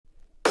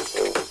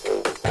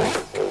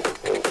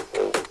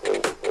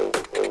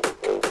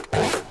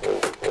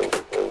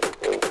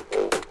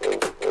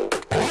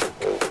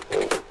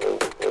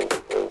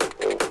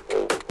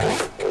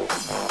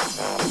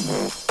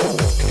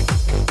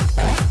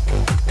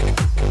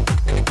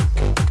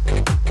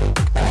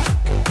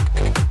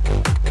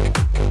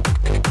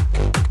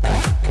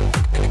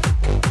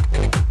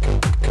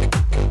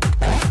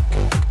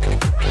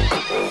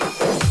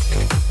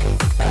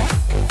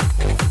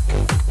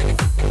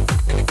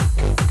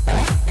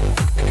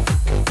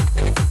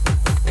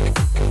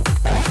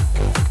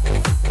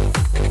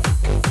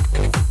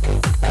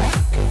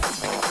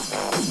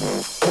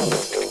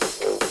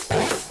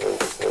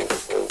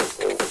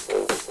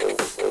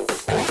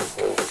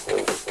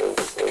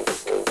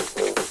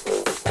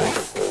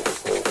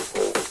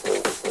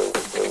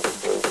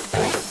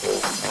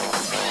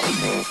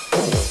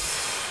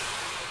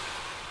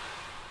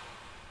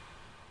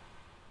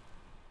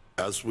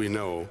As we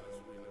know,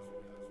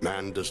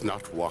 man does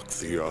not walk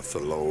the earth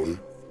alone,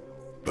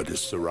 but is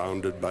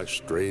surrounded by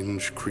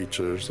strange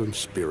creatures and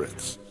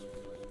spirits.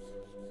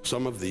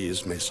 Some of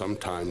these may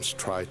sometimes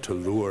try to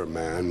lure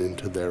man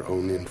into their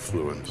own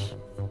influence,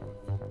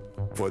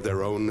 for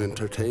their own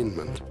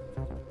entertainment,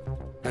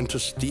 and to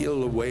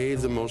steal away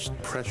the most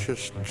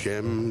precious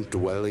gem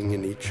dwelling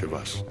in each of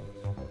us,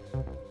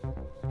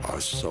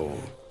 our soul.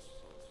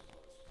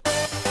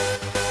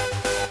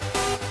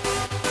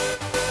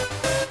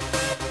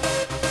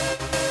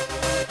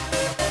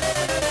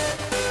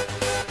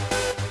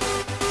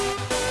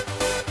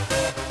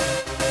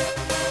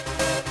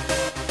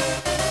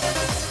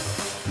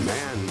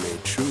 Man may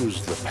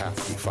choose the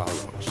path he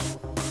follows,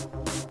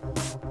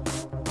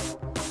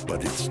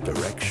 but its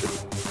direction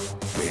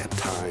may at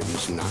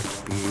times not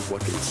be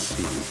what it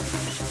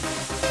seems.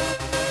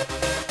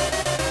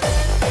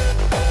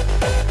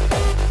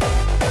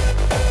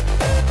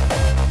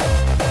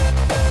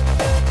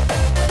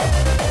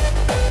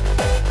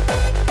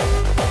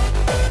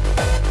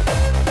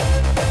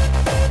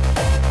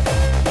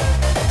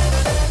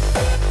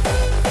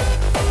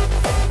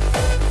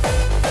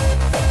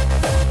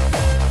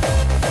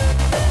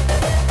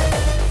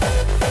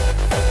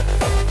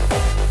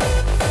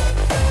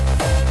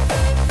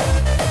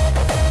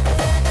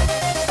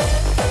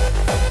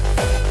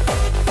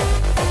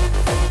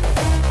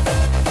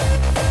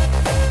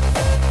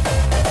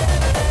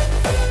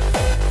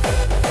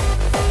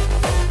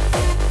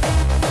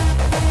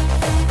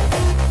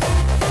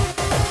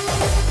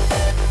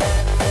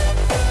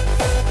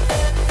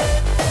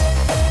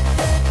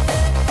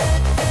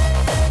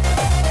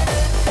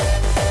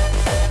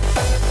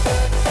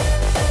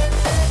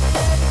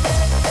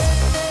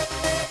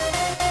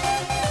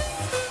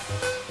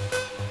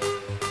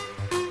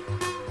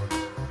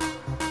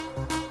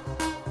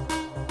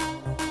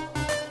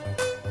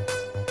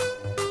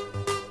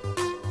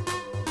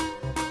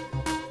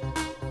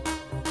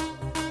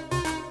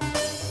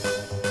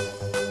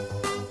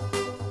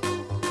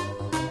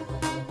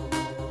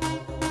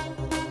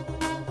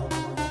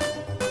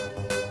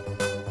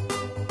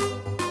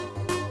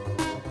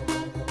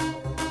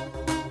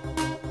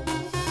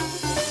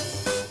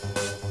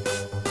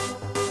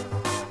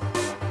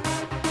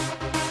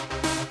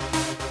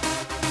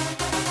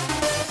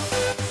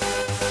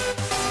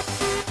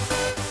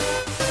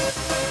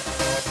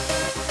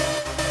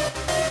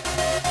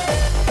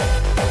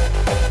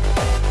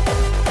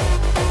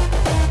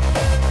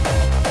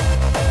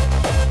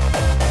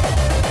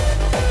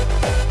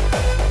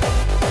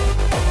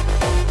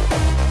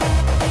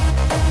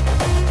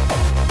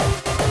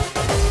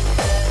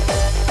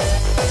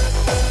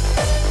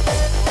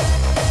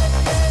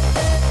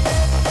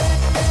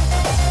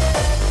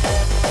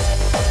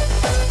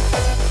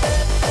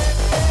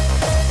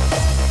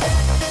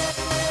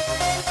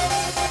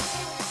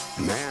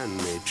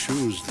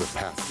 Choose the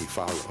path he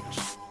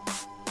follows,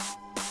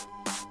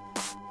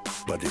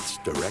 but its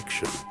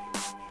direction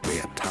may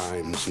at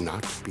times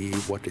not be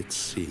what it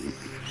seems.